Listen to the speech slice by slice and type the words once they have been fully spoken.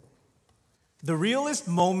The realest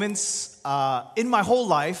moments in my whole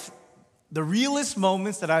life, the realest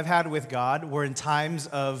moments that I've had with God were in times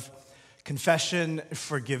of confession,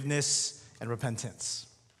 forgiveness, and repentance.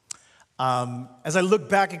 As I look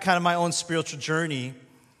back at kind of my own spiritual journey,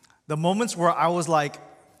 the moments where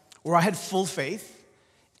where I had full faith,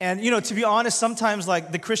 and to be honest, sometimes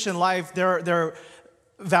like the Christian life, there are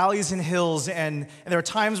valleys and hills, and there are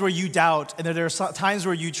times where you doubt, and there are times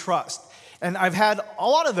where you trust. And I've had a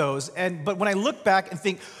lot of those, but when I look back and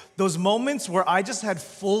think, those moments where I just had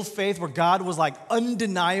full faith, where God was like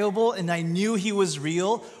undeniable and I knew He was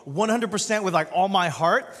real 100% with like all my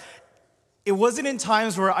heart, it wasn't in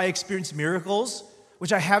times where I experienced miracles,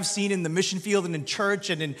 which I have seen in the mission field and in church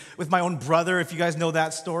and with my own brother, if you guys know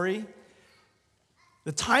that story.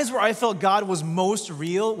 The times where I felt God was most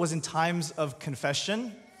real was in times of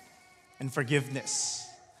confession and forgiveness.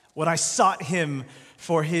 When I sought Him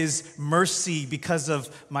for His mercy because of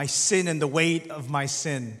my sin and the weight of my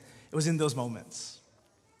sin. It was in those moments.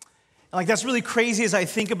 And like that's really crazy as I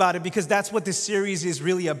think about it, because that's what this series is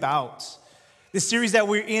really about. This series that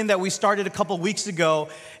we're in, that we started a couple weeks ago,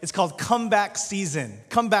 it's called Comeback Season.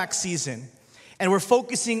 Comeback Season. And we're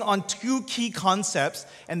focusing on two key concepts,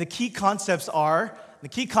 and the key concepts are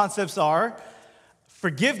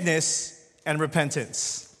forgiveness and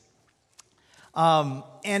repentance.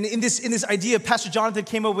 And in this idea, Pastor Jonathan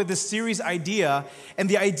came up with this series idea, and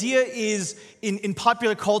the idea is in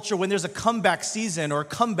popular culture, when there's a comeback season or a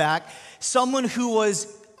comeback, someone who was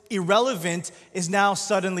irrelevant is now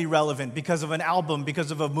suddenly relevant because of an album,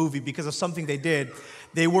 because of a movie, because of something they did.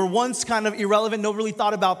 They were once kind of irrelevant, nobody really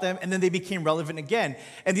thought about them, and then they became relevant again.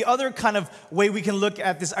 And the other kind of way we can look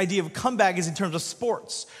at this idea of comeback is in terms of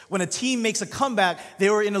sports. When a team makes a comeback, they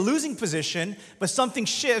were in a losing position, but something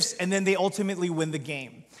shifts, and then they ultimately win the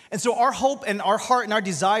game. And so our hope and our heart and our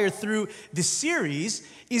desire through this series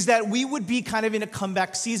is that we would be kind of in a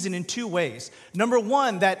comeback season in two ways. Number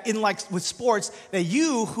one, that in like with sports, that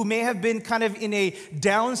you who may have been kind of in a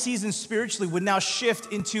down season spiritually would now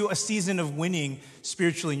shift into a season of winning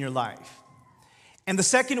spiritually in your life. And the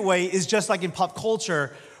second way is just like in pop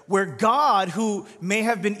culture, where God, who may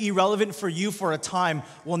have been irrelevant for you for a time,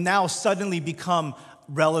 will now suddenly become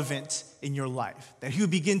relevant in your life. That He will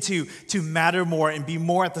begin to matter more and be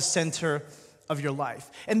more at the center of your life.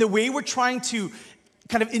 And the way we're trying to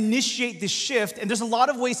kind of initiate this shift, and there's a lot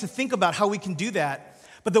of ways to think about how we can do that,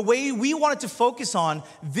 but the way we wanted to focus on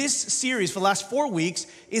this series for the last 4 weeks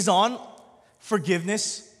is on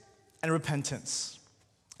forgiveness and repentance.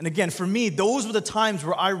 And again, for me, those were the times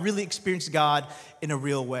where I really experienced God in a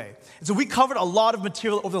real way. And so we covered a lot of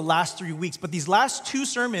material over the last 3 weeks, but these last two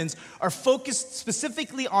sermons are focused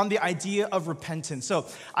specifically on the idea of repentance. So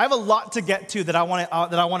I have a lot to get to that I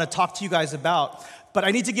want to talk to you guys about, but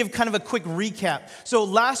I need to give kind of a quick recap. So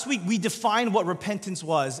last week we defined what repentance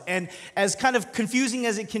was, and as kind of confusing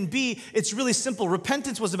as it can be, it's really simple.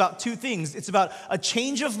 Repentance was about two things. It's about a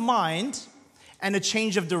change of mind and a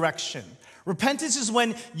change of direction. Repentance is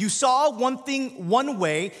when you saw one thing one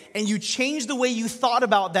way and you changed the way you thought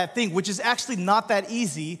about that thing, which is actually not that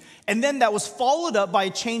easy. And then that was followed up by a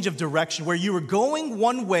change of direction where you were going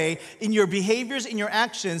one way in your behaviors, in your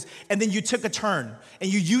actions, and then you took a turn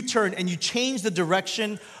and you U-turned and you changed the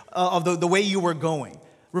direction of the way you were going.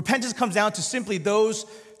 Repentance comes down to simply those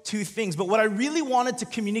two things. But what I really wanted to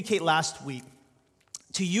communicate last week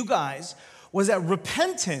to you guys was that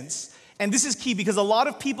repentance, and this is key because a lot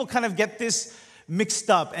of people kind of get this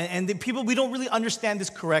mixed up, and we don't really understand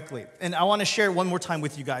this correctly. And I want to share it one more time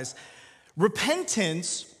with you guys.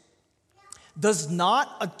 Repentance does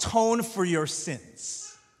not atone for your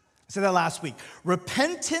sins. I said that last week.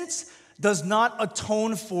 Repentance does not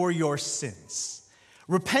atone for your sins.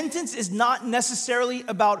 Repentance is not necessarily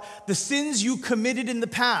about the sins you committed in the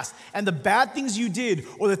past and the bad things you did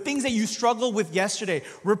or the things that you struggled with yesterday.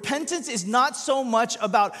 Repentance is not so much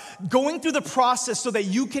about going through the process so that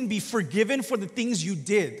you can be forgiven for the things you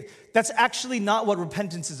did. That's actually not what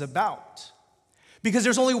repentance is about. Because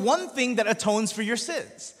there's only one thing that atones for your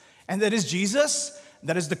sins, and that is Jesus.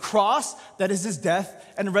 That is the cross, that is His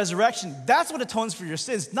death and resurrection. That's what atones for your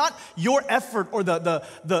sins, not your effort or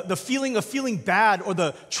the feeling of feeling bad or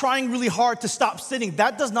the trying really hard to stop sinning.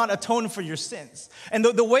 That does not atone for your sins. And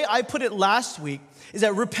the way I put it last week is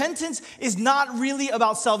that repentance is not really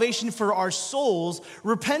about salvation for our souls.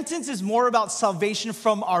 Repentance is more about salvation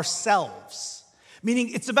from ourselves, meaning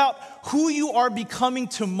it's about who you are becoming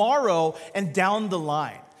tomorrow and down the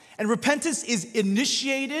line. And repentance is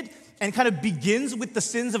initiated and kind of begins with the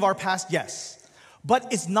sins of our past, yes.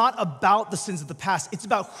 But it's not about the sins of the past. It's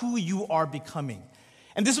about who you are becoming.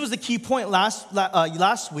 And this was the key point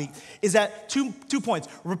last week, is that two points.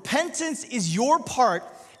 Repentance is your part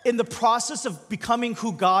in the process of becoming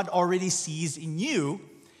who God already sees in you.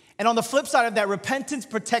 And on the flip side of that, repentance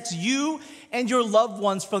protects you and your loved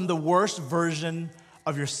ones from the worst version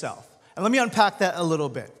of yourself. And let me unpack that a little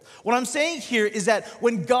bit. What I'm saying here is that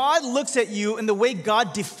when God looks at you and the way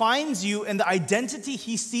God defines you and the identity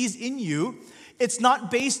he sees in you, it's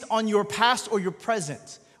not based on your past or your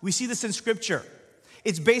present. We see this in Scripture.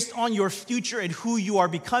 It's based on your future and who you are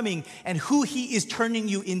becoming and who he is turning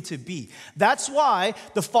you into be. That's why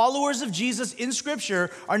the followers of Jesus in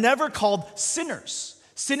Scripture are never called sinners.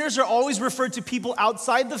 Sinners are always referred to people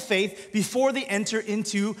outside the faith before they enter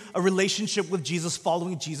into a relationship with Jesus,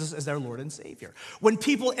 following Jesus as their Lord and Savior. When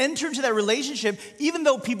people enter into that relationship, even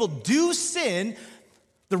though people do sin,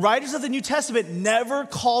 the writers of the New Testament never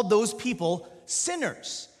called those people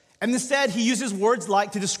sinners. And instead, he uses words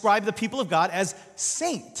like to describe the people of God as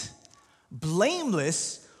saint,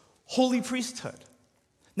 blameless, holy priesthood.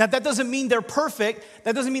 Now, that doesn't mean they're perfect.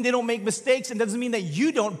 That doesn't mean they don't make mistakes. And doesn't mean that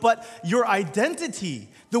you don't. But your identity,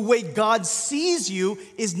 the way God sees you,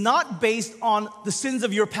 is not based on the sins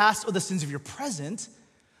of your past or the sins of your present.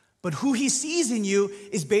 But who he sees in you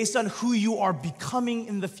is based on who you are becoming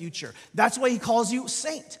in the future. That's why he calls you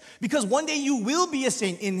saint. Because one day you will be a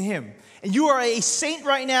saint in him. And you are a saint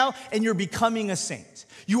right now, and you're becoming a saint.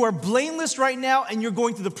 You are blameless right now, and you're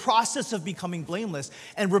going through the process of becoming blameless.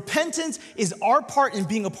 And repentance is our part in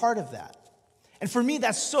being a part of that. And for me,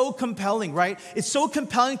 that's so compelling, right? It's so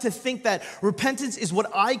compelling to think that repentance is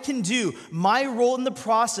what I can do, my role in the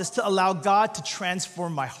process to allow God to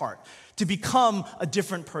transform my heart, to become a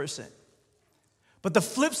different person. But the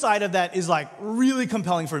flip side of that is like really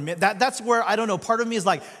compelling for me. That's where, I don't know, part of me is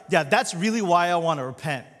like, yeah, that's really why I want to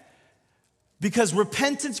repent. Because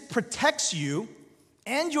repentance protects you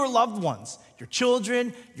and your loved ones, your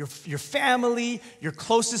children, your family, your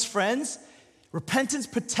closest friends. Repentance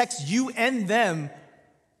protects you and them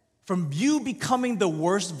from you becoming the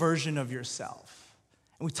worst version of yourself.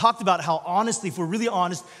 And we talked about how, honestly, if we're really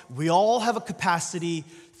honest, we all have a capacity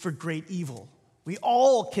for great evil. We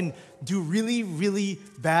all can do really, really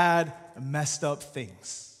bad, messed up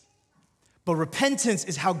things. But repentance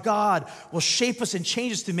is how God will shape us and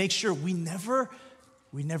change us to make sure we never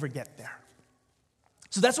get there.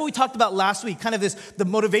 So that's what we talked about last week, kind of the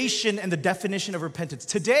motivation and the definition of repentance.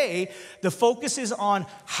 Today, the focus is on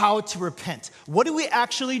how to repent. What do we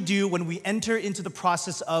actually do when we enter into the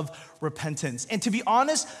process of repentance? And to be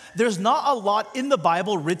honest, there's not a lot in the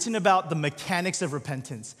Bible written about the mechanics of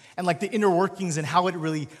repentance and like the inner workings and how it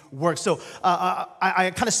really works. So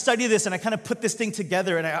I kind of study this and I kind of put this thing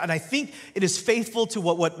together, and I think it is faithful to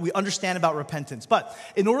what we understand about repentance. But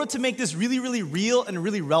in order to make this really, really real and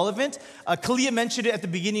really relevant, Kalia mentioned it at the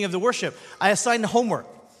beginning of the worship. I assigned homework,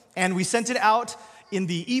 and we sent it out in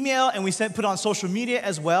the email, and we put it on social media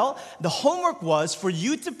as well. The homework was for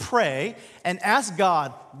you to pray and ask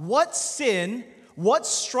God, what sin, what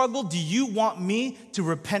struggle do you want me to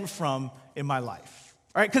repent from in my life?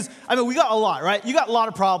 All right, because, we got a lot, right? You got a lot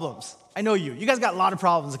of problems. I know you. You guys got a lot of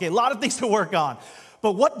problems, okay? A lot of things to work on.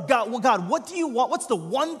 But God, what do you want? What's the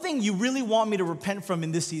one thing you really want me to repent from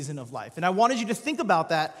in this season of life? And I wanted you to think about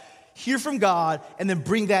that, hear from God, and then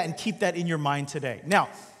bring that and keep that in your mind today. Now,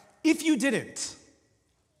 if you didn't,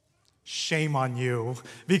 shame on you,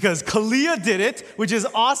 because Kalia did it, which is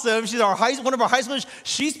awesome. She's one of our high schoolers.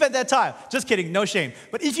 She spent that time. Just kidding, no shame.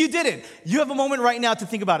 But if you didn't, you have a moment right now to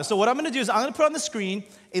think about it. So what I'm going to do is I'm going to put on the screen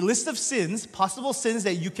a list of sins, possible sins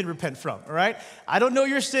that you can repent from, all right? I don't know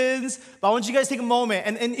your sins, but I want you guys to take a moment.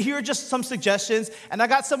 And here are just some suggestions. And I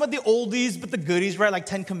got some of the oldies, but the goodies, right? Like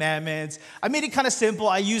 10 Commandments. I made it kind of simple.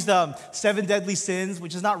 I used 7 deadly sins,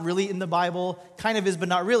 which is not really in the Bible. Kind of is, but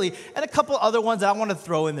not really. And a couple other ones that I want to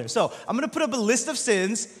throw in there. So I'm going to put up a list of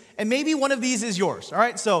sins, and maybe one of these is yours, all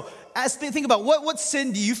right? So think about what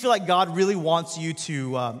sin do you feel like God really wants you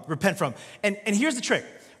to repent from? And here's the trick.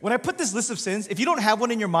 When I put this list of sins, if you don't have one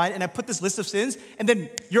in your mind and I put this list of sins and then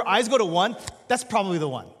your eyes go to one, that's probably the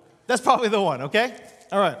one. That's probably the one, okay?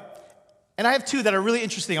 All right. And I have 2 that are really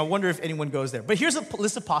interesting. I wonder if anyone goes there. But here's a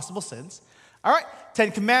list of possible sins. All right?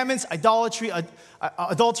 10 Commandments, idolatry,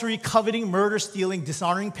 adultery, coveting, murder, stealing,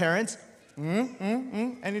 dishonoring parents.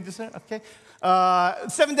 Any dissent? Okay.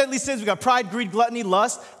 7 deadly sins. We got pride, greed, gluttony,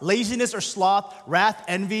 lust, laziness or sloth, wrath,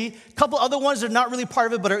 envy. A couple other ones that are not really part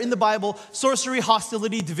of it, but are in the Bible: sorcery,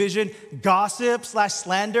 hostility, division, gossip /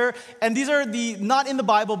 slander. And these are the not in the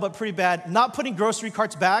Bible, but pretty bad. Not putting grocery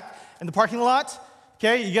carts back in the parking lot.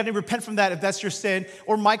 Okay, you got to repent from that if that's your sin.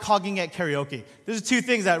 Or mic hogging at karaoke. Those are 2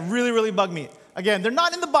 things that really, really bug me. Again, they're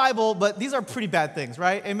not in the Bible, but these are pretty bad things,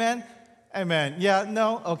 right? Amen. Amen. Yeah,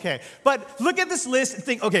 no? Okay. But look at this list and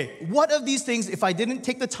think, okay, what of these things, if I didn't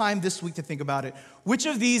take the time this week to think about it, which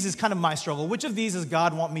of these is kind of my struggle? Which of these does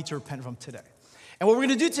God want me to repent from today? And what we're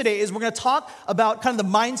going to do today is we're going to talk about kind of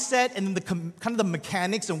the mindset and then kind of the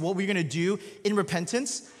mechanics and what we're going to do in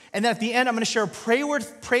repentance. And then at the end, I'm going to share a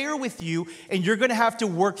prayer with you, and you're going to have to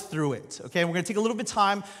work through it, okay? And we're going to take a little bit of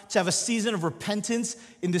time to have a season of repentance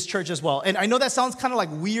in this church as well. And I know that sounds kind of like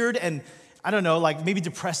weird and, I don't know, like maybe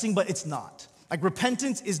depressing, but it's not. Like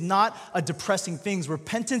repentance is not a depressing thing.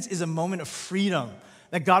 Repentance is a moment of freedom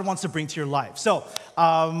that God wants to bring to your life. So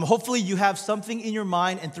hopefully you have something in your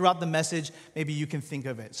mind, and throughout the message, maybe you can think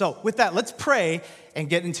of it. So with that, let's pray and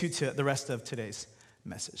get into the rest of today's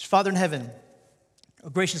message. Father in heaven, oh,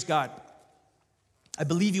 gracious God, I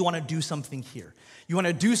believe you want to do something here. You want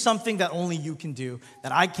to do something that only you can do,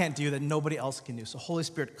 that I can't do, that nobody else can do. So Holy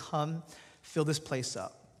Spirit, come, fill this place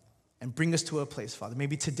up, and bring us to a place, Father.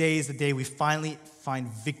 Maybe today is the day we finally find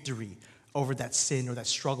victory over that sin or that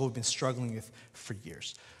struggle we've been struggling with for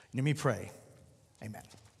years. Let me pray. Amen.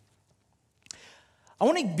 I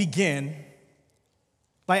want to begin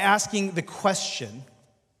by asking the question,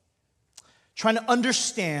 trying to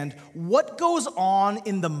understand what goes on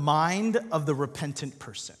in the mind of the repentant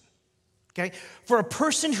person. Okay? For a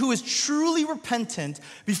person who is truly repentant,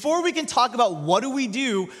 before we can talk about what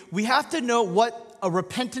do, we have to know what a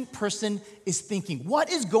repentant person is thinking. What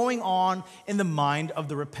is going on in the mind of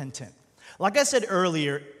the repentant? Like I said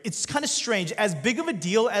earlier, it's kind of strange. As big of a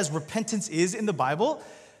deal as repentance is in the Bible,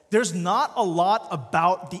 there's not a lot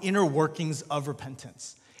about the inner workings of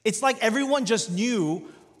repentance. It's like everyone just knew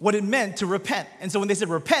what it meant to repent. And so when they said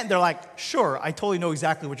repent, they're like, sure, I totally know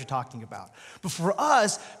exactly what you're talking about. But for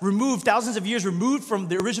us, thousands of years removed from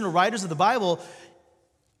the original writers of the Bible,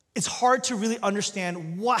 it's hard to really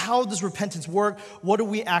understand how does repentance work? What are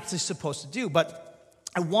we actually supposed to do? But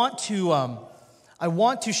I want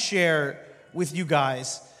to share with you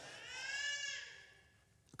guys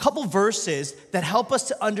a couple verses that help us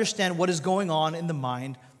to understand what is going on in the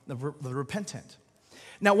mind of the repentant.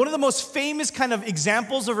 Now, one of the most famous kind of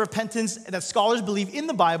examples of repentance that scholars believe in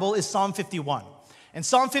the Bible is Psalm 51. And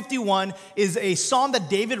Psalm 51 is a psalm that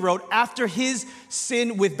David wrote after his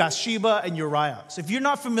sin with Bathsheba and Uriah. So if you're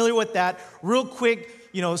not familiar with that, real quick,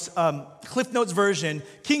 Cliff Notes version,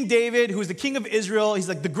 King David, who is the king of Israel, he's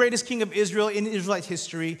like the greatest king of Israel in Israelite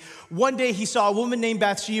history. One day he saw a woman named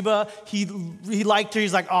Bathsheba. He liked her.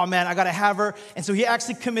 He's like, oh man, I got to have her. And so he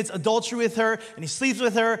actually commits adultery with her, and he sleeps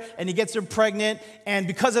with her, and he gets her pregnant. And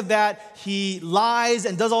because of that, he lies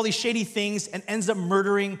and does all these shady things and ends up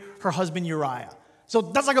murdering her husband Uriah. So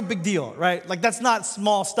that's like a big deal, right? Like that's not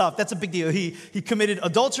small stuff. That's a big deal. He committed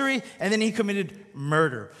adultery, and then he committed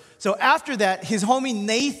murder. So after that, his homie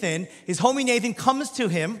Nathan comes to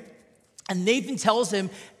him, and Nathan tells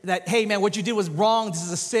him that, hey man, what you did was wrong. This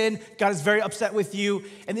is a sin. God is very upset with you.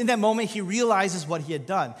 And in that moment, he realizes what he had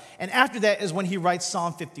done. And after that is when he writes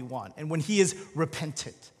Psalm 51, and when he is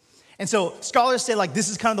repentant. And so scholars say like this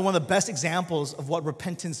is kind of one of the best examples of what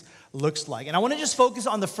repentance looks like. And I want to just focus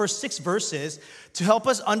on the first 6 verses to help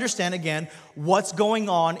us understand again what's going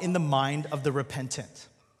on in the mind of the repentant.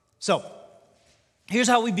 So here's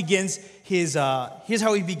how he begins his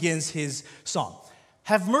psalm.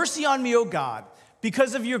 Have mercy on me, O God,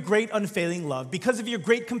 because of your great unfailing love, because of your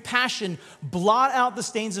great compassion, blot out the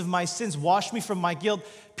stains of my sins, wash me from my guilt,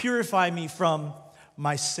 purify me from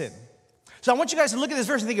my sin. So I want you guys to look at this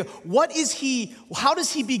verse and think, how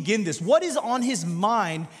does he begin this? What is on his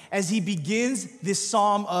mind as he begins this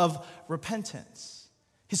psalm of repentance?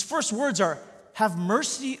 His first words are, have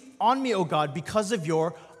mercy on me, O God, because of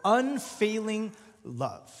your unfailing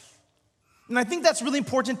love. And I think that's really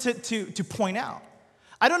important to point out.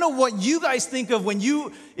 I don't know what you guys think of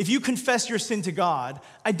if you confess your sin to God.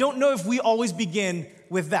 I don't know if we always begin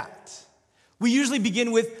with that. We usually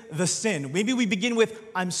begin with the sin. Maybe we begin with,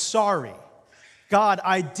 I'm sorry. God,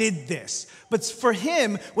 I did this. But for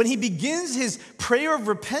him, when he begins his prayer of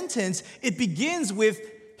repentance, it begins with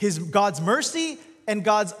God's mercy and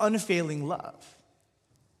God's unfailing love.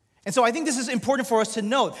 And so I think this is important for us to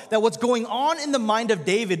note that what's going on in the mind of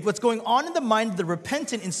David, what's going on in the mind of the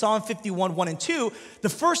repentant in Psalm 51, 1 and 2, the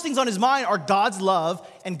first things on his mind are God's love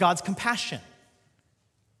and God's compassion.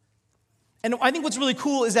 And I think what's really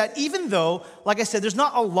cool is that even though, like I said, there's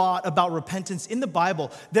not a lot about repentance in the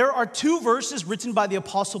Bible, there are 2 verses written by the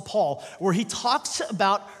Apostle Paul where he talks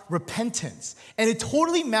about repentance. And it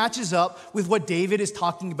totally matches up with what David is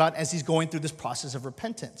talking about as he's going through this process of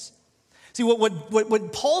repentance. See,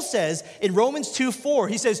 what Paul says in Romans 2:4,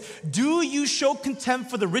 he says, do you show contempt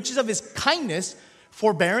for the riches of his kindness,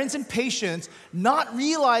 forbearance, and patience, not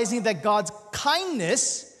realizing that God's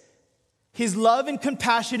kindness His love and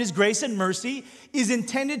compassion, His grace and mercy is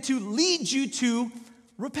intended to lead you to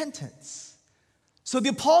repentance. So the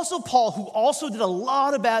Apostle Paul, who also did a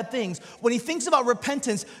lot of bad things, when he thinks about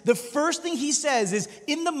repentance, the first thing he says is,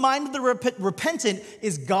 in the mind of the repentant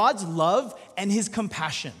is God's love and His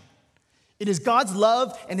compassion. It is God's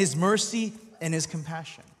love and His mercy and His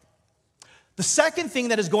compassion. The second thing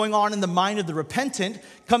that is going on in the mind of the repentant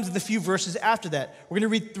comes in the few verses after that. We're going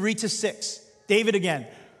to read 3-6. David again.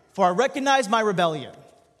 For I recognize my rebellion.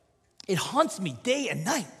 It haunts me day and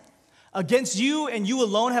night. Against you and you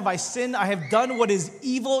alone have I sinned. I have done what is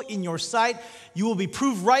evil in your sight. You will be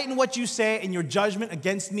proved right in what you say, and your judgment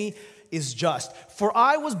against me is just. For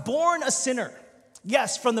I was born a sinner.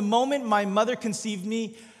 Yes, from the moment my mother conceived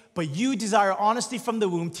me, but you desire honesty from the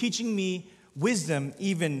womb, teaching me wisdom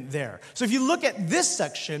even there. So if you look at this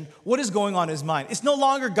section, what is going on in his mind? It's no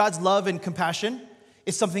longer God's love and compassion.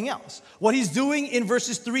 It's something else. What he's doing in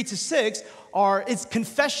verses 3-6 it's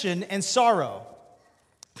confession and sorrow.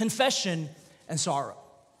 Confession and sorrow.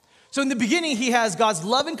 So in the beginning, he has God's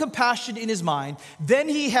love and compassion in his mind. Then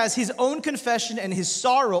he has his own confession and his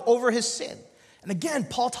sorrow over his sin. And again,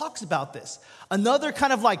 Paul talks about this. Another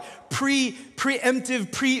kind of like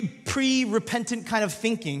preemptive, pre-repentant kind of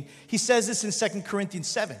thinking. He says this in 2 Corinthians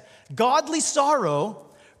 7. Godly sorrow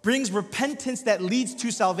brings repentance that leads to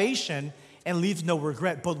salvation and leaves no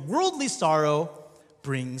regret. But worldly sorrow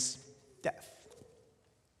brings death.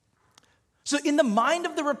 So in the mind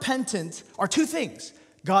of the repentant are two things.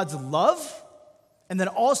 God's love, and then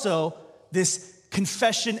also this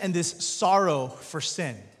confession and this sorrow for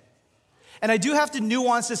sin. And I do have to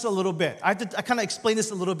nuance this a little bit. I kind of explain this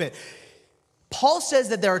a little bit. Paul says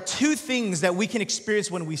that there are two things that we can experience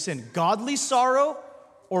when we sin. Godly sorrow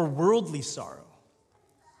or worldly sorrow.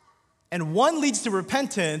 And one leads to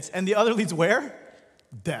repentance, and the other leads where?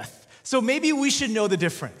 Death. So maybe we should know the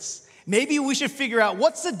difference. Maybe we should figure out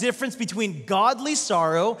what's the difference between godly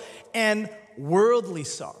sorrow and worldly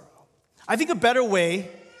sorrow. I think a better way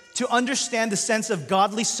to understand the sense of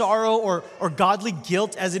godly sorrow or godly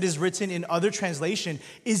guilt as it is written in other translation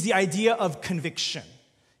is the idea of conviction.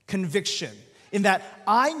 Conviction. In that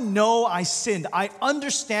I know I sinned. I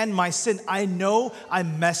understand my sin. I know I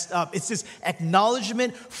messed up. It's this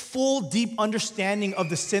acknowledgement, full, deep understanding of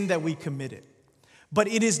the sin that we committed. But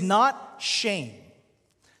it is not shame.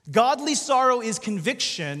 Godly sorrow is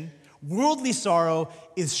conviction. Worldly sorrow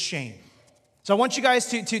is shame. So I want you guys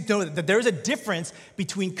to know that there is a difference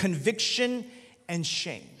between conviction and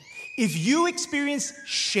shame. If you experience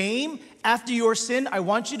shame after your sin, I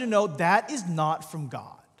want you to know that is not from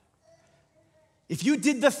God. If you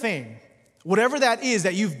did the thing, whatever that is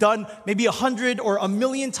that you've done maybe 100 or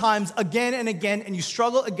 1,000,000 times again and again, and you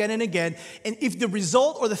struggle again and again, and if the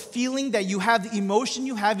result or the feeling that you have, the emotion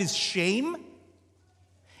you have is shame,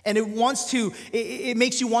 and it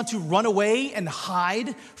makes you want to run away and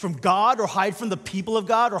hide from God or hide from the people of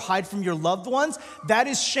God or hide from your loved ones, that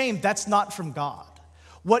is shame. That's not from God.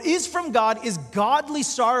 What is from God is godly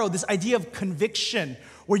sorrow, this idea of conviction,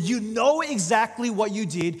 where you know exactly what you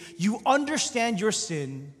did, you understand your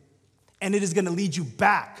sin, and it is going to lead you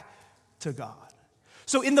back to God.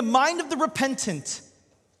 So in the mind of the repentant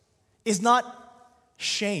is not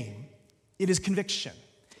shame, it is conviction.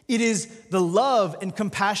 It is the love and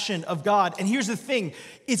compassion of God. And here's the thing,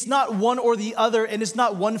 it's not one or the other, and it's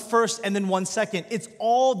not one first and then one second. It's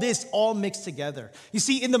all this, all mixed together. You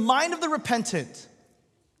see, in the mind of the repentant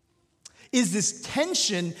is this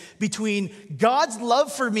tension between God's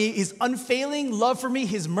love for me, His unfailing love for me,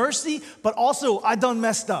 His mercy, but also I done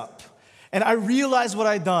messed up. And I realized what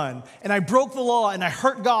I'd done, and I broke the law, and I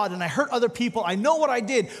hurt God, and I hurt other people. I know what I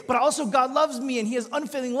did, but also God loves me, and He has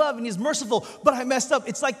unfailing love, and He's merciful, but I messed up.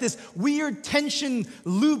 It's like this weird tension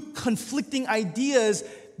loop, conflicting ideas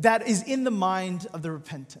that is in the mind of the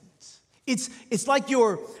repentant. It's like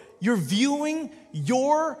you're viewing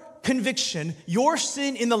your conviction, your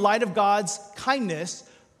sin in the light of God's kindness,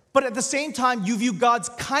 but at the same time, you view God's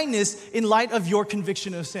kindness in light of your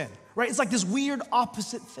conviction of sin. Right? It's like this weird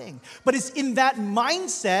opposite thing. But it's in that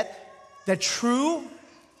mindset that true,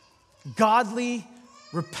 godly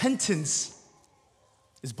repentance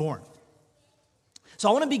is born. So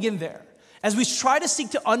I want to begin there. As we try to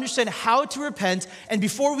seek to understand how to repent, and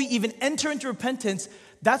before we even enter into repentance,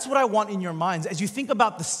 that's what I want in your minds as you think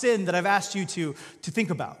about the sin that I've asked you to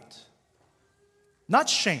think about. Not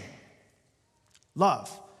shame, love,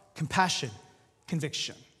 compassion,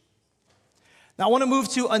 conviction. Now, I want to move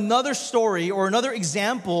to another story or another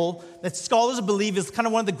example that scholars believe is kind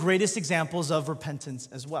of one of the greatest examples of repentance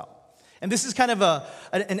as well. And this is kind of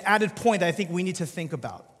an added point that I think we need to think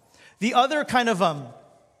about. The other kind of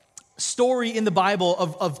story in the Bible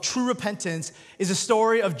of true repentance is a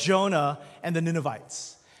story of Jonah and the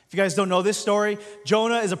Ninevites. If you guys don't know this story,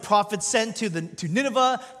 Jonah is a prophet sent to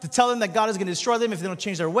Nineveh to tell them that God is going to destroy them if they don't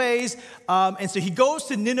change their ways. And so he goes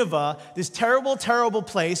to Nineveh, this terrible, terrible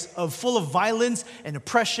place full of violence and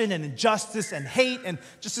oppression and injustice and hate and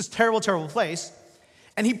just this terrible, terrible place.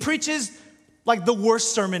 And he preaches like the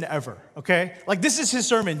worst sermon ever, okay? Like this is his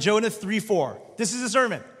sermon, Jonah 3:4. This is his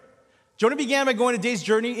sermon. Jonah began by going a day's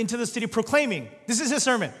journey into the city proclaiming, this is his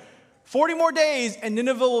sermon, 40 more days and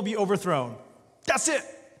Nineveh will be overthrown. That's it.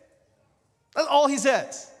 That's all he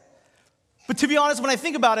says. But to be honest, when I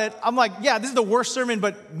think about it, I'm like, yeah, this is the worst sermon,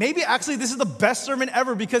 but maybe actually this is the best sermon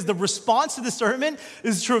ever because the response to the sermon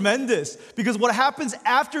is tremendous. Because what happens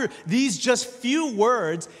after these just few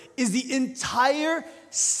words is the entire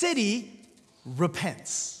city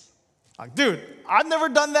repents. Like, dude, I've never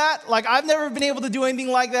done that. Like, I've never been able to do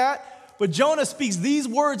anything like that. But Jonah speaks these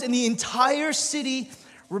words and the entire city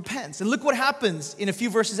repents. And look what happens in a few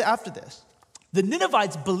verses after this. The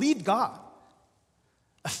Ninevites believed God.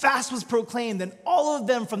 A fast was proclaimed, and all of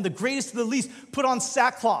them, from the greatest to the least, put on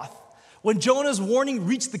sackcloth. When Jonah's warning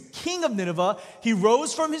reached the king of Nineveh, he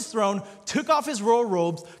rose from his throne, took off his royal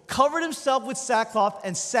robes, covered himself with sackcloth,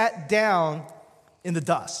 and sat down in the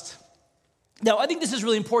dust. Now, I think this is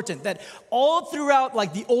really important, that all throughout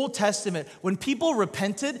like the Old Testament, when people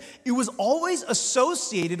repented, it was always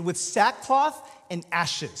associated with sackcloth and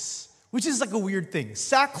ashes, which is like a weird thing.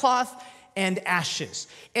 Sackcloth and ashes.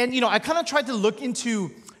 And, I kind of tried to look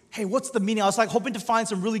into, hey, what's the meaning? I was like hoping to find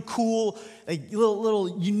some really cool, like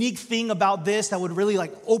little unique thing about this that would really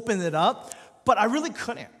like open it up, but I really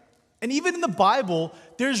couldn't. And even in the Bible,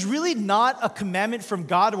 there's really not a commandment from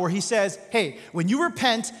God where he says, hey, when you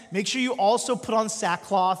repent, make sure you also put on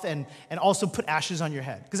sackcloth and also put ashes on your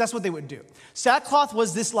head. Because that's what they would do. Sackcloth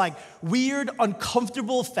was this like weird,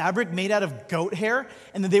 uncomfortable fabric made out of goat hair.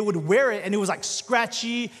 And then they would wear it and it was like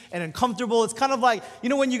scratchy and uncomfortable. It's kind of like,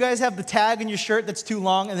 when you guys have the tag in your shirt that's too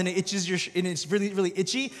long and then it itches and it's really, really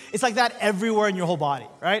itchy. It's like that everywhere in your whole body,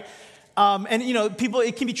 right? And people,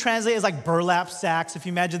 it can be translated as like burlap sacks. If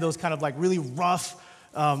you imagine those kind of like really rough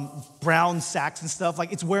brown sacks and stuff,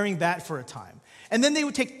 like it's wearing that for a time. And then they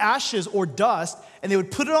would take ashes or dust and they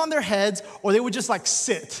would put it on their heads or they would just like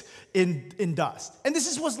sit in dust. And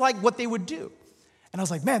this was like what they would do. And I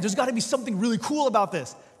was like, man, there's got to be something really cool about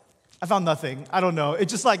this. I found nothing. I don't know. It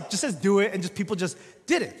just says do it and people just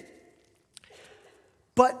did it.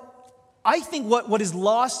 But I think what is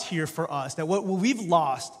lost here for us, that what we've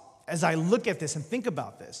lost as I look at this and think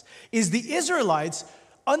about this, is the Israelites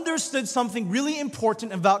understood something really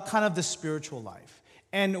important about kind of the spiritual life.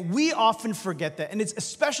 And we often forget that. And it's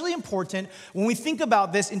especially important when we think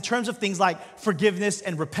about this in terms of things like forgiveness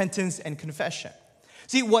and repentance and confession.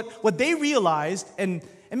 See, what they realized, and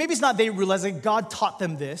maybe it's not they realized, like God taught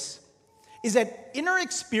them this, is that inner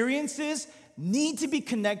experiences need to be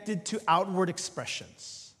connected to outward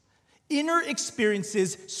expressions. Inner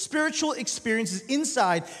experiences, spiritual experiences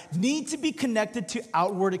inside need to be connected to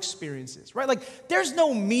outward experiences, right? Like there's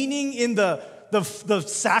no meaning in the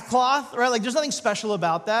sackcloth, right? Like there's nothing special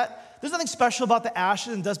about that. There's nothing special about the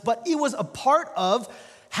ashes and dust, but it was a part of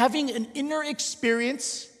having an inner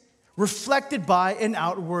experience reflected by an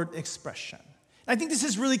outward expression. And I think this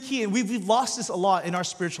is really key, and we've lost this a lot in our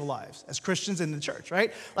spiritual lives as Christians in the church,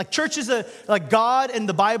 right? Like church is like God and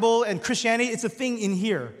the Bible and Christianity, it's a thing in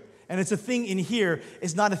here. And it's a thing in here,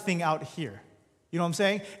 it's not a thing out here. You know what I'm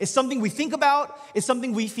saying? It's something we think about, it's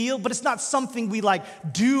something we feel, but it's not something we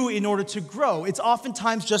like do in order to grow. It's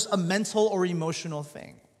oftentimes just a mental or emotional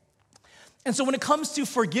thing. And so when it comes to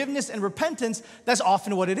forgiveness and repentance, that's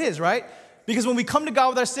often what it is, right? Because when we come to God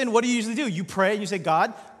with our sin, what do you usually do? You pray and you say,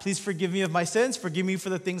 God, please forgive me of my sins, forgive me for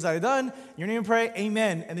the things I've done. You're going to pray,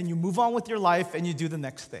 amen. And then you move on with your life and you do the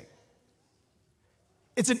next thing.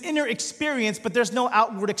 It's an inner experience, but there's no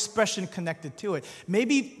outward expression connected to it.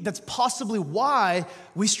 Maybe that's possibly why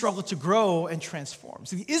we struggle to grow and transform.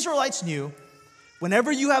 So the Israelites knew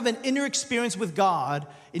whenever you have an inner experience with God,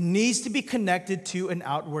 it needs to be connected to an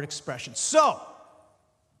outward expression. So,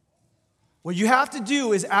 what you have to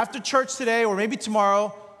do is after church today or maybe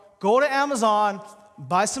tomorrow, go to Amazon,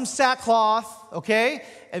 buy some sackcloth, okay?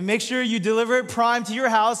 And make sure you deliver it prime to your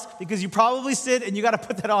house because you probably sit and you got to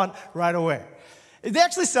put that on right away. They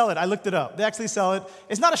actually sell it. I looked it up. They actually sell it.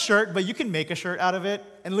 It's not a shirt, but you can make a shirt out of it,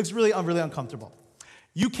 and it looks really, really uncomfortable.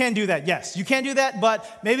 You can do that. Yes, you can do that,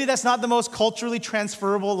 but maybe that's not the most culturally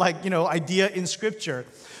transferable, idea in Scripture.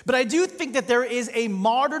 But I do think that there is a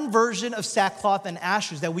modern version of sackcloth and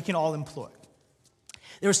ashes that we can all employ.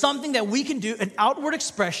 There's something that we can do, an outward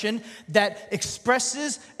expression that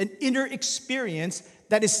expresses an inner experience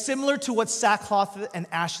that is similar to what sackcloth and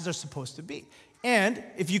ashes are supposed to be. And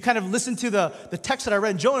if you kind of listen to the text that I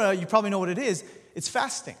read in Jonah, you probably know what it is. It's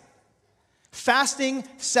fasting. Fasting,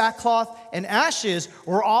 sackcloth, and ashes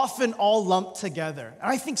were often all lumped together.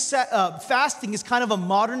 And I think fasting is kind of a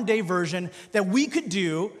modern day version that we could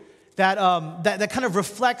do that kind of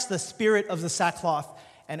reflects the spirit of the sackcloth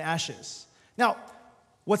and ashes. Now,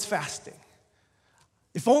 what's fasting?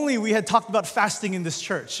 If only we had talked about fasting in this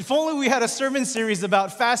church. If only we had a sermon series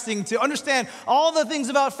about fasting to understand all the things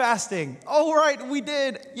about fasting. Oh, right, we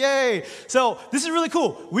did. Yay. So this is really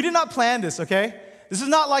cool. We did not plan this, okay? This is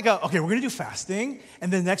not like okay, we're going to do fasting,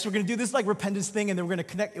 and then next we're going to do this like repentance thing, and then we're going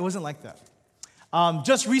to connect. It wasn't like that.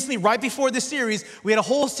 Just recently, right before this series, we had a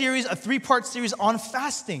whole series, a 3-part series on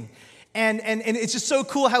fasting. And it's just so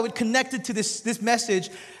cool how it connected to this message,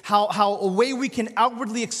 how a way we can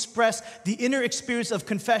outwardly express the inner experience of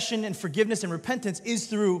confession and forgiveness and repentance is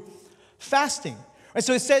through fasting. Right,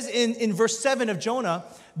 so it says in verse 7 of Jonah,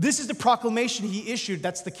 this is the proclamation he issued,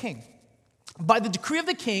 that's the king. By the decree of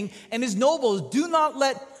the king and his nobles, do not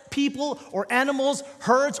let people or animals,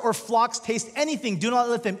 herds or flocks taste anything. Do not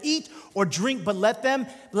let them eat or drink, but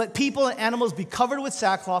let people and animals be covered with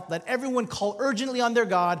sackcloth. Let everyone call urgently on their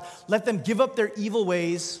God. Let them give up their evil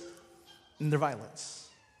ways and their violence.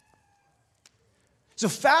 So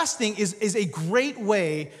fasting is a great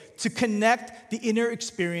way to connect the inner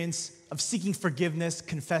experience of seeking forgiveness,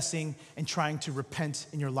 confessing, and trying to repent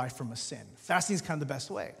in your life from a sin. Fasting is kind of the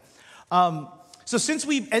best way. So since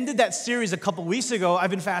we ended that series a couple weeks ago, I've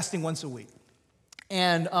been fasting once a week.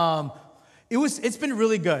 And it's been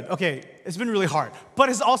really good. Okay, it's been really hard, but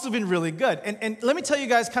it's also been really good. And let me tell you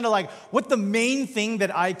guys kind of like what the main thing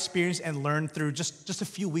that I experienced and learned through just a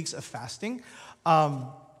few weeks of fasting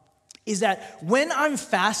is that when I'm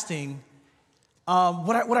fasting,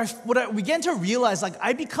 what I began to realize, like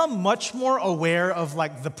I become much more aware of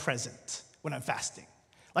like the present when I'm fasting.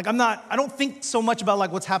 Like I don't think so much about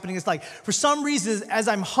like what's happening. It's like, for some reason, as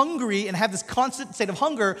I'm hungry and have this constant state of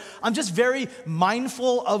hunger, I'm just very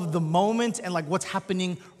mindful of the moment and like what's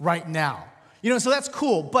happening right now. You know, so that's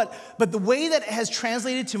cool. But the way that it has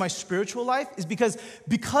translated to my spiritual life is because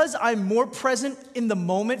I'm more present in the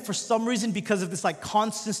moment for some reason, because of this like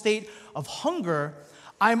constant state of hunger,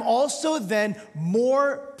 I'm also then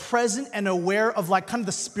more present and aware of like kind of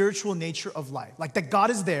the spiritual nature of life. Like that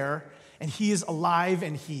God is there, and he is alive,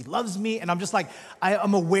 and he loves me, and I'm just like,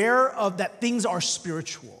 I'm aware of that things are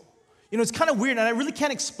spiritual. You know, it's kind of weird, and I really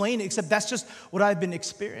can't explain it, except that's just what I've been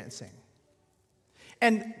experiencing.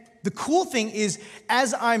 And the cool thing is,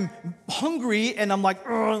 as I'm hungry, and I'm like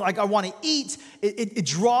I want to eat, it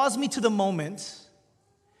draws me to the moment,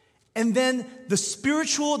 and then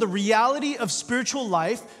the reality of spiritual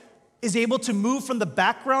life is able to move from the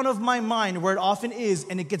background of my mind, where it often is,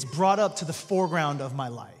 and it gets brought up to the foreground of my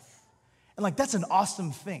life. And like, that's an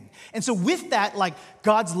awesome thing. And so with that, like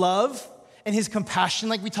God's love and his compassion,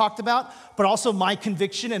 like we talked about, but also my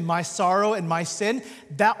conviction and my sorrow and my sin,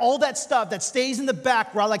 that all that stuff that stays in the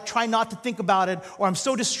back where I like try not to think about it, or I'm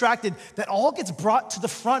so distracted, that all gets brought to the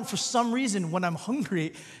front for some reason when I'm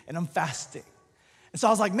hungry and I'm fasting. And so I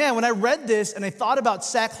was like, man, when I read this and I thought about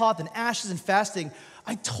sackcloth and ashes and fasting,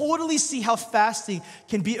 I totally see how fasting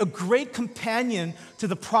can be a great companion to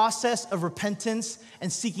the process of repentance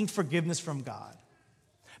and seeking forgiveness from God.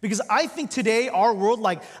 Because I think today our world,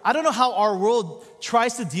 like, I don't know how our world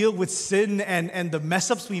tries to deal with sin and the mess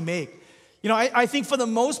ups we make. You know, I think for the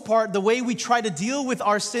most part, the way we try to deal with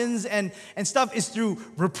our sins and stuff is through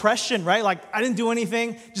repression, right? Like, I didn't do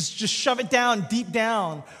anything, just shove it down, deep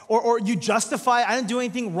down. Or you justify, I didn't do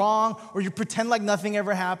anything wrong, or you pretend like nothing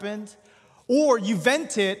ever happened. Or you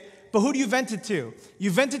vent it, but who do you vent it to?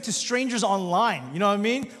 You vent it to strangers online, you know what I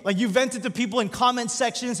mean? Like you vent it to people in comment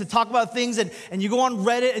sections to talk about things, and you go on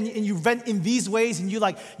Reddit and you vent in these ways, and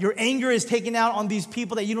your anger is taken out on these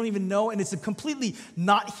people that you don't even know, and it's a completely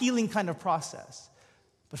not healing kind of process.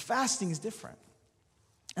 But fasting is different.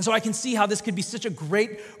 And so I can see how this could be such a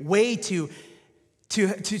great way to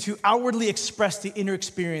outwardly express the inner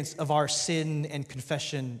experience of our sin and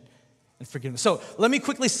confession and forgiveness. So let me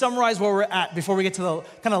quickly summarize where we're at before we get to the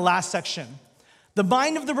kind of last section. The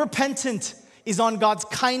mind of the repentant is on God's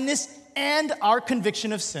kindness and our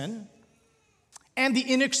conviction of sin. And the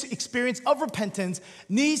inner experience of repentance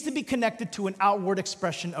needs to be connected to an outward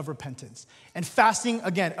expression of repentance. And fasting,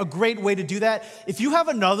 again, a great way to do that. If you have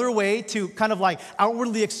another way to kind of like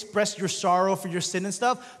outwardly express your sorrow for your sin and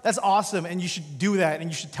stuff, that's awesome, and you should do that,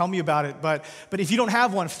 and you should tell me about it. But if you don't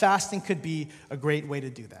have one, fasting could be a great way to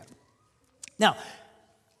do that. Now,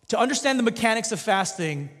 to understand the mechanics of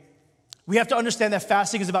fasting, we have to understand that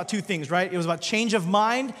fasting is about two things, right? It was about change of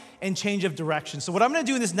mind and change of direction. So what I'm gonna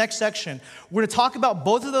do in this next section, we're gonna talk about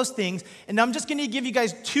both of those things, and I'm just gonna give you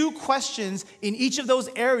guys 2 questions in each of those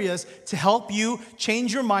areas to help you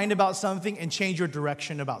change your mind about something and change your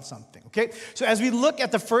direction about something, okay? So as we look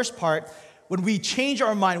at the first part, when we change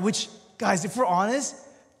our mind, which, guys, if we're honest,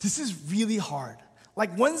 this is really hard.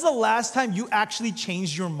 Like, when's the last time you actually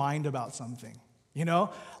changed your mind about something? You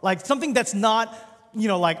know? Like something that's not,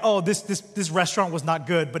 like, oh, this restaurant was not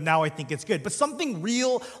good, but now I think it's good. But something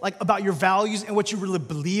real, like about your values and what you really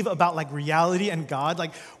believe about like reality and God.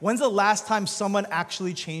 Like, when's the last time someone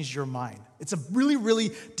actually changed your mind? It's a really,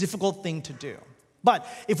 really difficult thing to do. But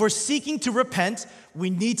if we're seeking to repent, we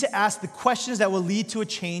need to ask the questions that will lead to a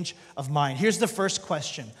change of mind. Here's the first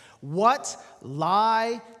question. What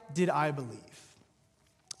lie did I believe?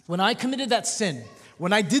 When I committed that sin,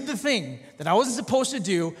 when I did the thing that I wasn't supposed to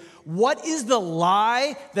do, what is the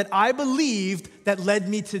lie that I believed that led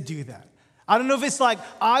me to do that? I don't know if it's like,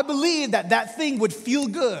 I believed that that thing would feel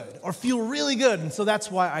good or feel really good, and so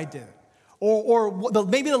that's why I did it. Or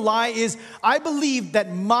maybe the lie is, I believe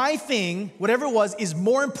that my thing, whatever it was, is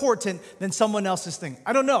more important than someone else's thing.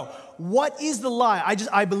 I don't know. What is the lie?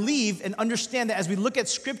 I believe and understand that as we look at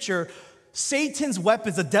Scripture, Satan's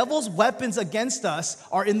weapons, the devil's weapons against us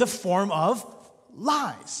are in the form of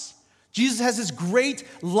lies. Jesus has this great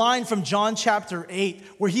line from John chapter 8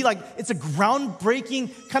 where it's a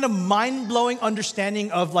groundbreaking, kind of mind-blowing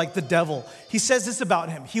understanding of like the devil. He says this about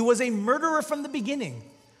him. He was a murderer from the beginning,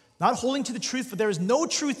 not holding to the truth, for there is no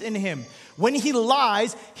truth in him. When he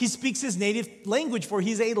lies, he speaks his native language, for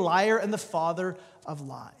he's a liar and the father of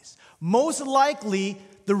lies. Most likely,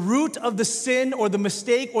 the root of the sin or the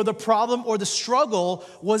mistake or the problem or the struggle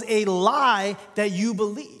was a lie that you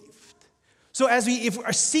believed. So if we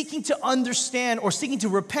are seeking to understand or seeking to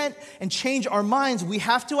repent and change our minds, we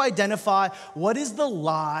have to identify, what is the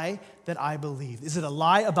lie that I believe? Is it a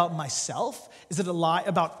lie about myself? Is it a lie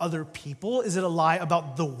about other people? Is it a lie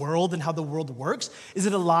about the world and how the world works? Is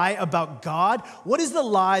it a lie about God? What is the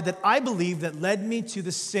lie that I believe that led me to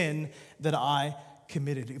the sin that I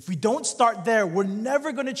committed? If we don't start there, we're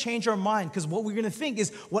never going to change our mind, because what we're going to think is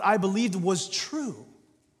what I believed was true.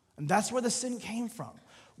 And that's where the sin came from.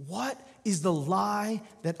 What is the lie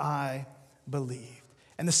that I believed?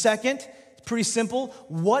 And the second, it's pretty simple.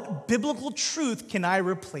 What biblical truth can I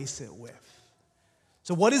replace it with?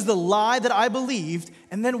 So what is the lie that I believed?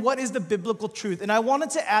 And then what is the biblical truth? And I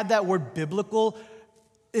wanted to add that word biblical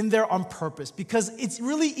in there on purpose, because it's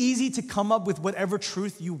really easy to come up with whatever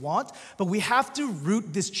truth you want, but we have to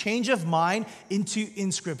root this change of mind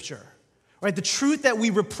in Scripture. Right? The truth that we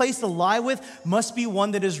replace the lie with must be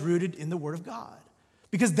one that is rooted in the Word of God,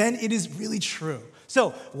 because then it is really true.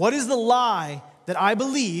 So what is the lie that I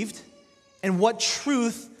believed, and what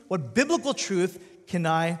biblical truth can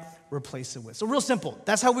I replace it with? So real simple.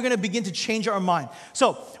 That's how we're going to begin to change our mind.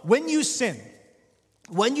 So when you sin,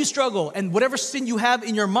 when you struggle, and whatever sin you have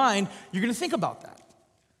in your mind, you're going to think about that.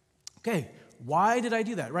 Okay, why did I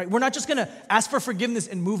do that, right? We're not just going to ask for forgiveness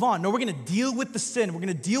and move on. No, we're going to deal with the sin. We're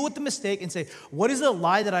going to deal with the mistake and say, what is the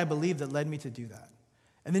lie that I believe that led me to do that?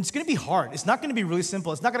 And then it's going to be hard. It's not going to be really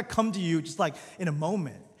simple. It's not going to come to you just like in a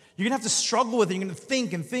moment. You're going to have to struggle with it. You're going to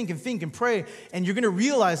think and think and think and pray, and you're going to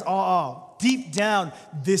realize, deep down,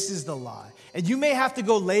 this is the lie. And you may have to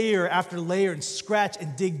go layer after layer and scratch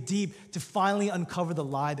and dig deep to finally uncover the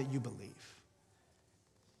lie that you believe.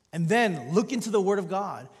 And then look into the Word of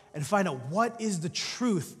God and find out, what is the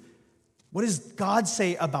truth? What does God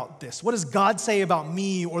say about this? What does God say about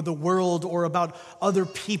me or the world or about other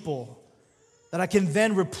people that I can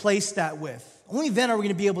then replace that with? Only then are we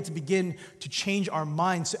going to be able to begin to change our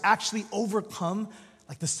minds to actually overcome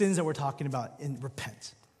like the sins that we're talking about and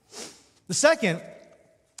repent. The second,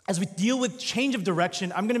 as we deal with change of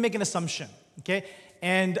direction, I'm going to make an assumption, okay?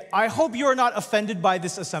 And I hope you are not offended by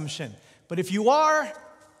this assumption. But if you are,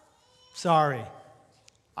 sorry,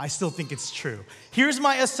 I still think it's true. Here's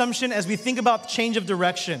my assumption as we think about change of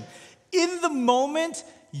direction. In the moment,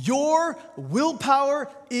 your willpower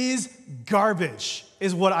is garbage,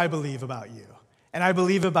 is what I believe about you. And I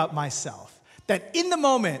believe about myself. That in the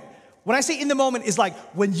moment, when I say in the moment, is like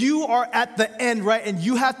when you are at the end, right? And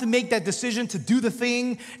you have to make that decision to do the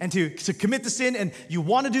thing and to commit the sin, and you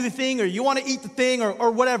want to do the thing or you want to eat the thing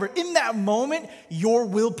or whatever. In that moment, your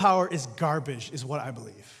willpower is garbage, is what I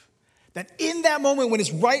believe. That in that moment when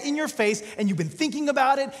it's right in your face and you've been thinking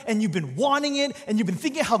about it and you've been wanting it and you've been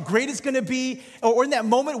thinking how great it's going to be, or in that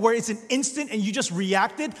moment where it's an instant and you just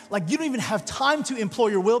reacted, like you don't even have time to employ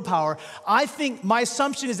your willpower, I think my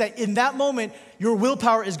assumption is that in that moment, your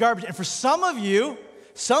willpower is garbage. And for some of you,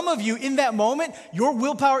 Some of you, in that moment, your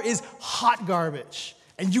willpower is hot garbage,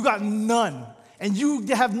 and you got none. And you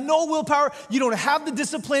have no willpower. You don't have the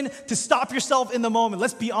discipline to stop yourself in the moment.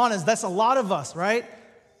 Let's be honest, that's a lot of us, right?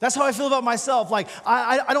 That's how I feel about myself. Like,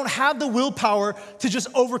 I don't have the willpower to just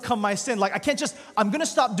overcome my sin. Like, I'm gonna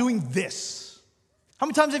stop doing this. How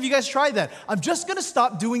many times have you guys tried that? I'm just gonna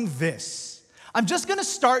stop doing this. I'm just gonna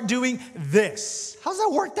start doing this. How's that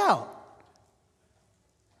worked out?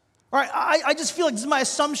 All right, I just feel like this is my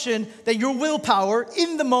assumption that your willpower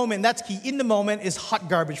in the moment, that's key, in the moment is hot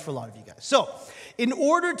garbage for a lot of you guys. So, in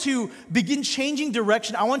order to begin changing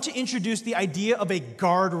direction, I want to introduce the idea of a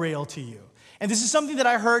guardrail to you. And this is something that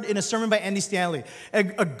I heard in a sermon by Andy Stanley, a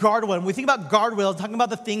guardrail. When we think about guardrails, talking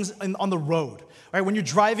about the things on the road, right? When you're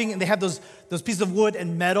driving and they have those pieces of wood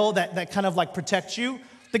and metal that kind of like protect you,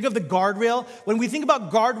 think of the guardrail. When we think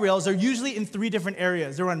about guardrails, they're usually in 3 different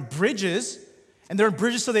areas. They're on bridges, and they're on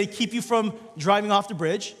bridges so they keep you from driving off the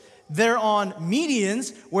bridge. They're on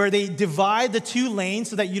medians, where they divide the 2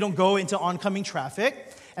 lanes so that you don't go into oncoming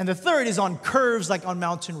traffic. And the third is on curves, like on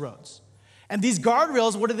mountain roads. And these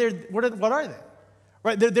guardrails, what are they?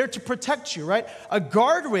 Right? They're there to protect you, right? A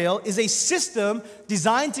guardrail is a system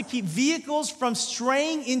designed to keep vehicles from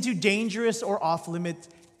straying into dangerous or off-limit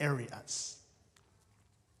areas.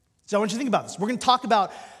 So I want you to think about this. We're going to talk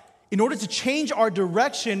about, in order to change our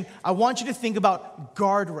direction, I want you to think about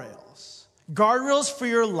guardrails. Guardrails for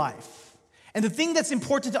your life. And the thing that's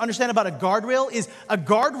important to understand about a guardrail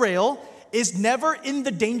is never in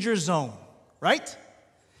the danger zone, right?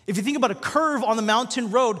 If you think about a curve on the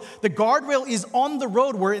mountain road, the guardrail is on the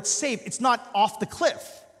road where it's safe. It's not off the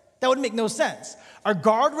cliff. That would make no sense. A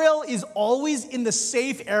guardrail is always in the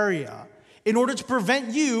safe area in order to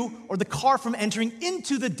prevent you or the car from entering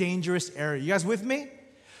into the dangerous area. You guys with me?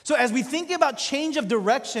 So as we think about change of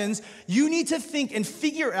directions, you need to think and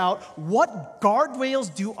figure out, what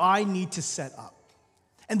guardrails do I need to set up?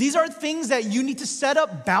 And these are things that you need to set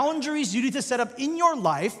up, boundaries you need to set up in your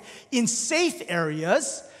life in safe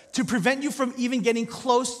areas to prevent you from even getting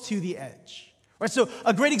close to the edge. Right? So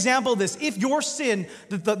a great example of this, if your sin,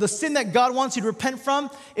 the sin that God wants you to repent from,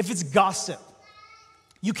 if it's gossip,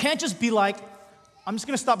 you can't just be like, I'm just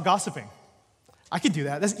gonna stop gossiping. I can do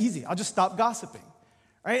that, that's easy, I'll just stop gossiping.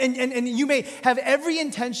 Right? And you may have every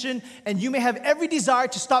intention and you may have every desire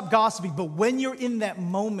to stop gossiping, but when you're in that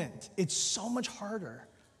moment, it's so much harder,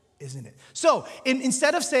 isn't it? So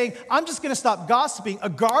instead of saying, I'm just gonna stop gossiping, a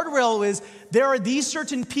guardrail is, there are these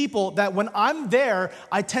certain people that when I'm there,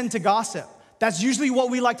 I tend to gossip. That's usually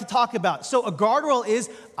what we like to talk about. So a guardrail is,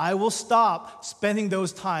 I will stop spending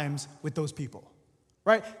those times with those people.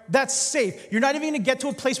 Right? That's safe. You're not even gonna get to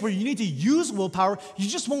a place where you need to use willpower, you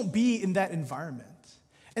just won't be in that environment.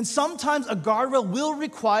 And sometimes a guardrail will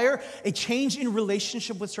require a change in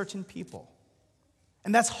relationship with certain people.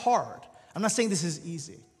 And that's hard. I'm not saying this is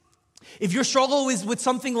easy. If your struggle is with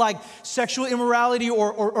something like sexual immorality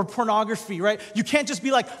or pornography, right? You can't just be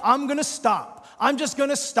like, I'm gonna stop. I'm just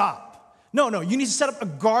gonna stop. No, you need to set up a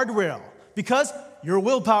guardrail because your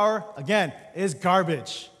willpower, again, is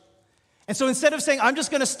garbage. And so instead of saying, I'm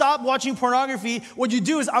just gonna stop watching pornography, what you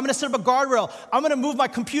do is, I'm gonna set up a guardrail. I'm gonna move my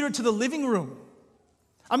computer to the living room.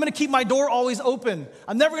 I'm gonna keep my door always open.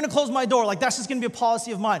 I'm never gonna close my door. Like, that's just gonna be a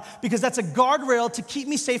policy of mine, because that's a guardrail to keep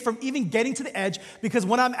me safe from even getting to the edge, because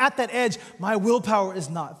when I'm at that edge, my willpower is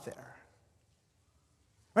not there.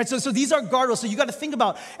 Right, so these are guardrails. So you gotta think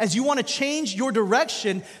about, as you wanna change your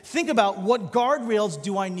direction, think about, what guardrails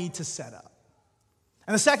do I need to set up?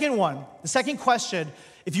 And the second question,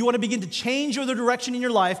 if you wanna begin to change the direction in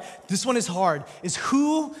your life, this one is hard, is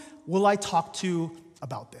who will I talk to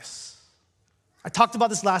about this? I talked about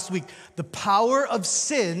this last week. The power of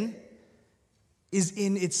sin is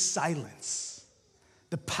in its silence.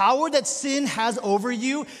 The power that sin has over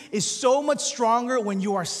you is so much stronger when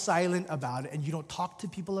you are silent about it and you don't talk to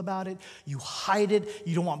people about it. You hide it.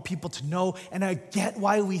 You don't want people to know. And I get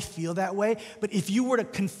why we feel that way. But if you were to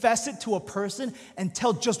confess it to a person and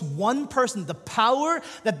tell just one person, the power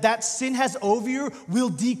that sin has over you will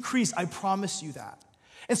decrease. I promise you that.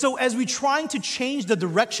 And so as we're trying to change the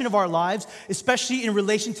direction of our lives, especially in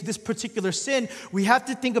relation to this particular sin, we have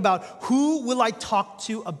to think about, who will I talk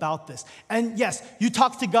to about this? And yes, you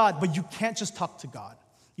talk to God, but you can't just talk to God.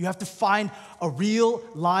 You have to find a real,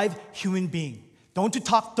 live human being. Don't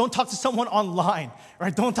talk to someone online,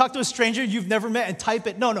 right? Don't talk to a stranger you've never met and type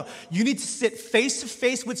it. No. You need to sit face to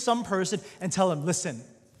face with some person and tell them, listen,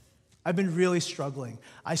 I've been really struggling.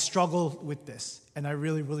 I struggle with this, and I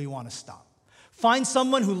really, really want to stop. Find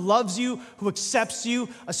someone who loves you, who accepts you,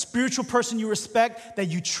 a spiritual person you respect, that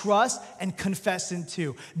you trust and confess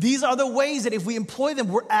into. These are the ways that if we employ them,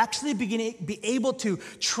 we're actually be able to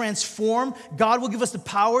transform. God will give us the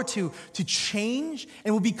power to change,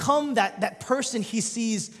 and we'll become that person he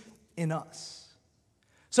sees in us.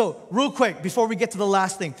 So real quick, before we get to the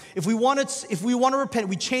last thing, if we want to repent,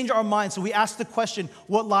 we change our mind. So we ask the question,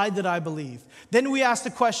 what lie did I believe? Then we ask the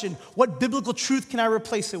question, what biblical truth can I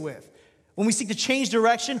replace it with? When we seek to change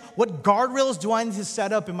direction, what guardrails do I need to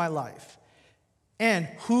set up in my life? And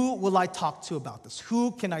who will I talk to about this?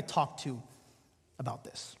 Who can I talk to about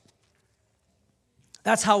this?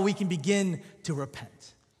 That's how we can begin to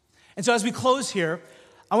repent. And so as we close here,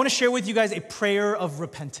 I want to share with you guys a prayer of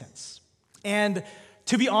repentance. And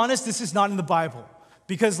to be honest, this is not in the Bible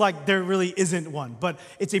because there really isn't one. But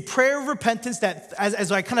it's a prayer of repentance that as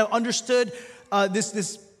I kind of understood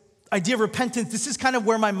this idea of repentance, this is kind of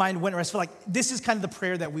where my mind went, where I feel like this is kind of the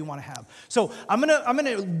prayer that we want to have. So I'm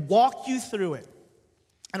gonna walk you through it.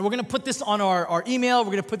 And we're gonna put this on our email,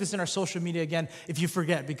 we're gonna put this in our social media again if you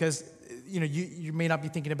forget, because you may not be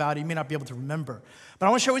thinking about it, you may not be able to remember. But I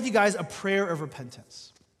want to share with you guys a prayer of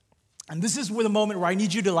repentance. And this is where the moment where I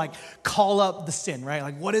need you to call up the sin, right?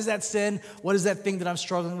 Like, what is that sin? What is that thing that I'm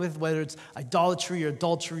struggling with? Whether it's idolatry or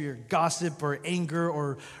adultery or gossip or anger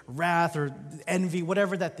or wrath or envy,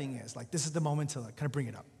 whatever that thing is. This is the moment to kind of bring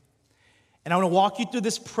it up. And I want to walk you through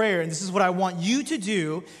this prayer, and this is what I want you to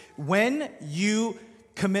do when you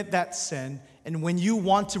commit that sin and when you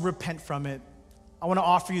want to repent from it. I want to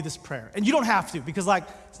offer you this prayer. And you don't have to, because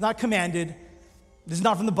it's not commanded. This is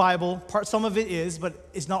not from the Bible. Some of it is, but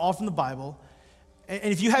it's not all from the Bible.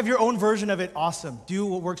 And if you have your own version of it, awesome. Do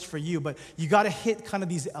what works for you, but you got to hit kind of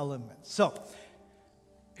these elements. So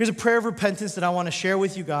here's a prayer of repentance that I want to share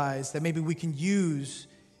with you guys that maybe we can use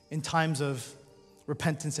in times of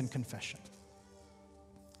repentance and confession.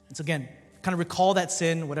 And so again, kind of recall that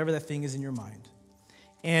sin, whatever that thing is in your mind.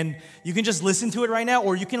 And you can just listen to it right now,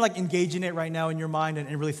 or you can engage in it right now in your mind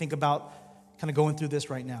and really think about kind of going through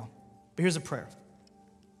this right now. But here's a prayer.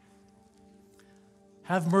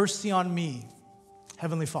 Have mercy on me,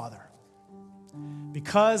 Heavenly Father,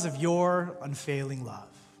 because of your unfailing love.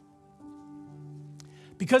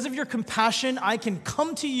 Because of your compassion, I can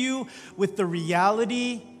come to you with the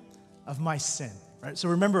reality of my sin. Right? So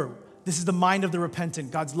remember, this is the mind of the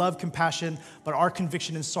repentant. God's love, compassion, but our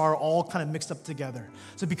conviction and sorrow all kind of mixed up together.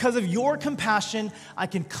 So because of your compassion, I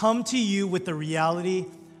can come to you with the reality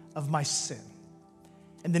of my sin.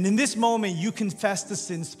 And then in this moment, you confess the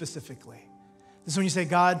sin specifically. This is when you say,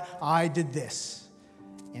 God, I did this.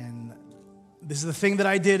 And this is the thing that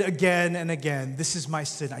I did again and again. This is my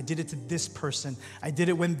sin. I did it to this person. I did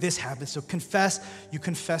it when this happened. So you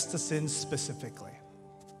confess the sin specifically.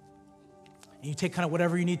 And you take kind of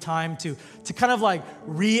whatever you need time to kind of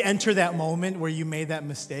re-enter that moment where you made that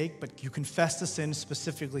mistake, but you confess the sin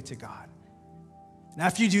specifically to God. And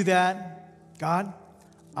after you do that, God,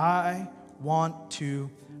 I want to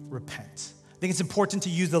repent. I think it's important to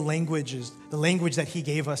use the language that he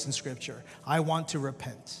gave us in Scripture. I want to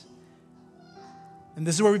repent. And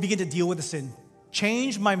this is where we begin to deal with the sin.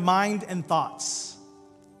 Change my mind and thoughts.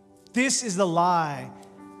 This is the lie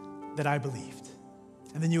that I believed.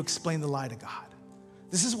 And then you explain the lie to God.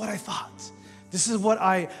 This is what I thought. This is what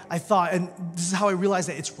I thought, and this is how I realized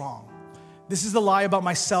that it's wrong. This is the lie about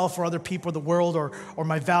myself or other people or the world or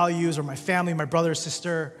my values or my family, my brother or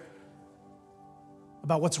sister,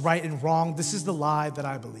 about what's right and wrong. This is the lie that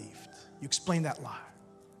I believed. You explain that lie.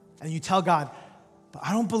 And you tell God, but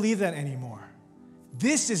I don't believe that anymore.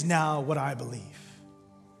 This is now what I believe.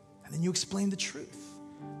 And then you explain the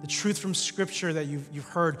truth from Scripture that you've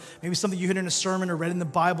heard, maybe something you heard in a sermon or read in the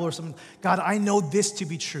Bible or something. God, I know this to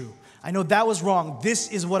be true. I know that was wrong.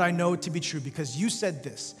 This is what I know to be true because you said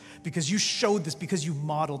this, because you showed this, because you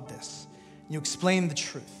modeled this. And you explain the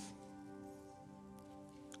truth.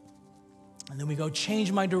 And then we go,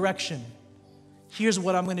 change my direction. Here's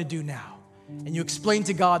what I'm going to do now. And you explain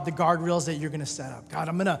to God the guardrails that you're going to set up. God,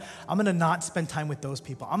 I'm going to not spend time with those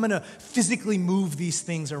people. I'm going to physically move these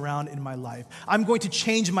things around in my life. I'm going to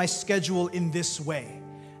change my schedule in this way.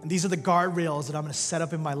 And these are the guardrails that I'm going to set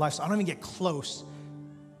up in my life so I don't even get close.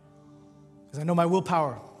 Because I know my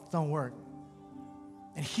willpower don't work.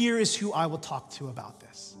 And here is who I will talk to about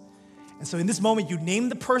this. And so in this moment, you name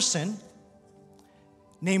the person.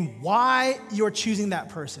 Name why you're choosing that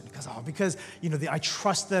person. Because I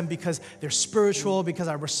trust them, because they're spiritual, because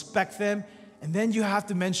I respect them. And then you have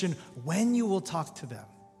to mention when you will talk to them.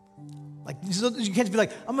 You can't be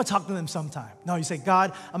like, I'm going to talk to them sometime. No, you say,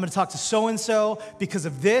 God, I'm going to talk to so-and-so because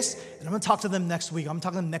of this, and I'm going to talk to them next week. I'm going to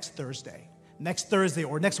talk to them next Thursday. next Thursday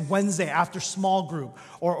or next Wednesday after small group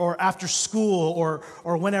or after school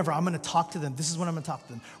or whenever, I'm going to talk to them. This is when I'm going to talk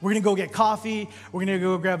to them. We're going to go get coffee. We're going to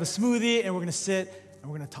go grab a smoothie, and we're going to sit,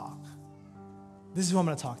 and we're going to talk. This is who I'm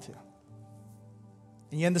going to talk to.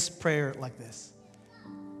 And you end this prayer like this.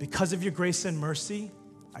 Because of your grace and mercy,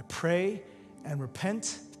 I pray and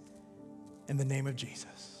repent in the name of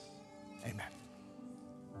Jesus. Amen.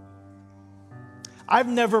 I've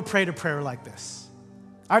never prayed a prayer like this.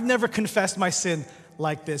 I've never confessed my sin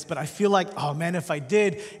like this, but I feel like, oh man, if I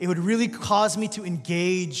did, it would really cause me to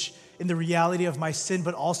engage in the reality of my sin,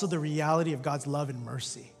 but also the reality of God's love and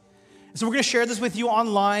mercy. And so we're going to share this with you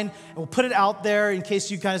online, and we'll put it out there in case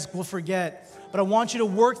you guys will forget. But I want you to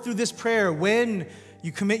work through this prayer when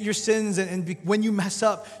you commit your sins and when you mess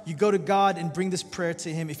up, you go to God and bring this prayer to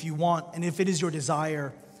Him if you want and if it is your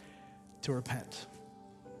desire to repent.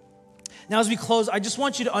 Now, as we close, I just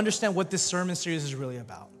want you to understand what this sermon series is really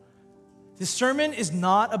about. This sermon is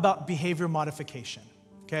not about behavior modification,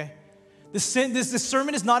 okay? This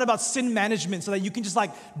sermon is not about sin management so that you can just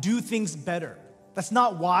do things better. That's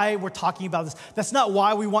not why we're talking about this. That's not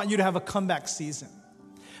why we want you to have a comeback season.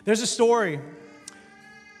 There's a story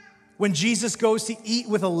when Jesus goes to eat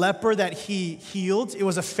with a leper that he healed. It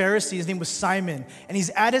was a Pharisee. His name was Simon. And he's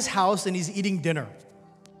at his house and he's eating dinner.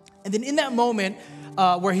 And then in that moment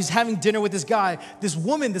where he's having dinner with this guy, this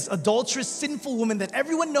woman, this adulterous, sinful woman that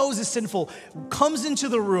everyone knows is sinful, comes into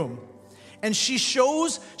the room. And she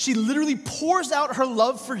literally pours out her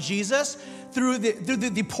love for Jesus through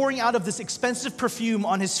the pouring out of this expensive perfume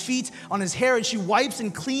on his feet, on his hair, and she wipes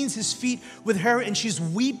and cleans his feet with her, and she's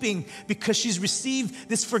weeping because she's received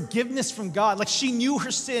this forgiveness from God. Like, she knew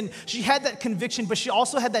her sin, she had that conviction, but she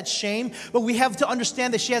also had that shame. But we have to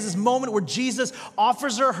understand that she has this moment where Jesus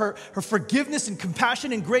offers her forgiveness and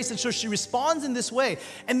compassion and grace, and so she responds in this way.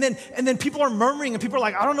 And then people are murmuring, and people are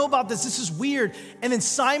like, I don't know about this is weird. And then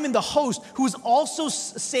Simon, the host, who is also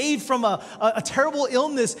saved from a terrible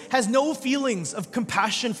illness, has no feelings of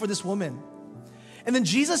compassion for this woman. And then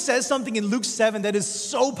Jesus says something in Luke 7 that is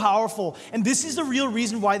so powerful. And this is the real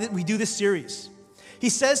reason why we do this series. He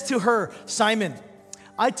says to her, Simon,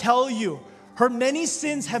 I tell you, her many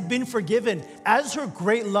sins have been forgiven as her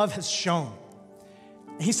great love has shown.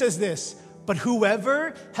 And he says this, but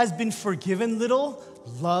whoever has been forgiven little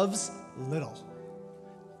loves little.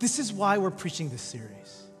 This is why we're preaching this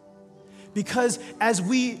series. Because as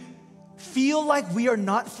we feel like we are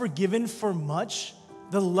not forgiven for much,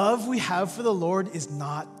 the love we have for the Lord is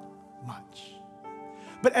not much.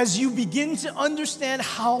 But as you begin to understand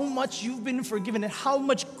how much you've been forgiven and how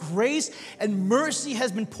much grace and mercy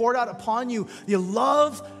has been poured out upon you, your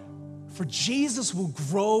love for Jesus will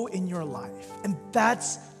grow in your life. And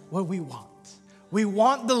that's what we want. We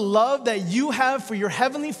want the love that you have for your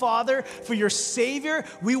Heavenly Father, for your Savior.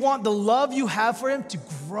 We want the love you have for Him to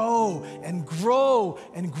grow and grow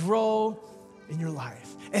and grow in your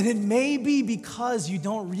life. And it may be because you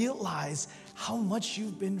don't realize how much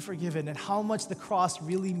you've been forgiven and how much the cross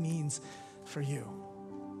really means for you.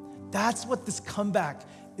 That's what this comeback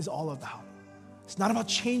is all about. It's not about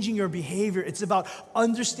changing your behavior. It's about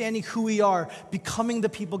understanding who we are, becoming the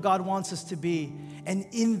people God wants us to be. And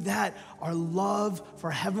in that, our love for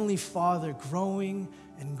our Heavenly Father growing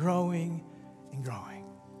and growing and growing.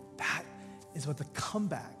 That is what the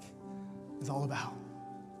comeback is all about.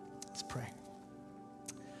 Let's pray.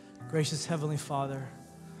 Gracious Heavenly Father,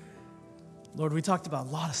 Lord, we talked about a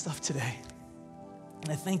lot of stuff today.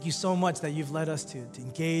 And I thank you so much that you've led us to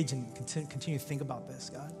engage and continue to think about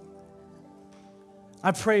this, God.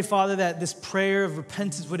 I pray, Father, that this prayer of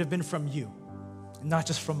repentance would have been from you and not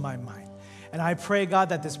just from my mind. And I pray, God,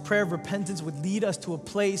 that this prayer of repentance would lead us to a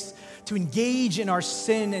place to engage in our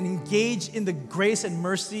sin and engage in the grace and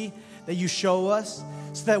mercy that you show us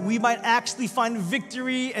so that we might actually find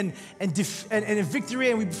victory and victory,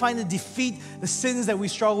 and we find to defeat the sins that we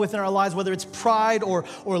struggle with in our lives, whether it's pride or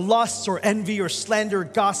lust or envy or slander or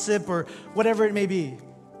gossip or whatever it may be.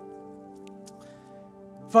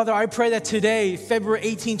 Father, I pray that today, February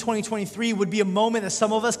 18, 2023, would be a moment that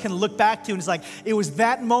some of us can look back to, and it's like, it was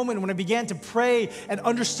that moment when I began to pray and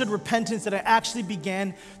understood repentance that I actually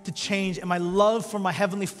began to change, and my love for my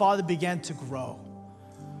Heavenly Father began to grow.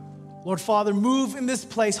 Lord Father, move in this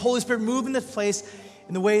place. Holy Spirit, move in this place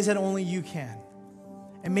in the ways that only you can.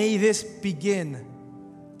 And may this begin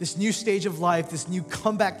this new stage of life, this new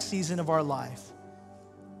comeback season of our life.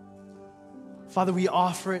 Father, we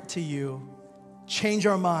offer it to you. Change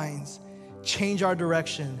our minds, change our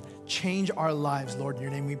direction, change our lives, Lord. In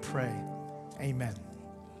your name we pray. Amen.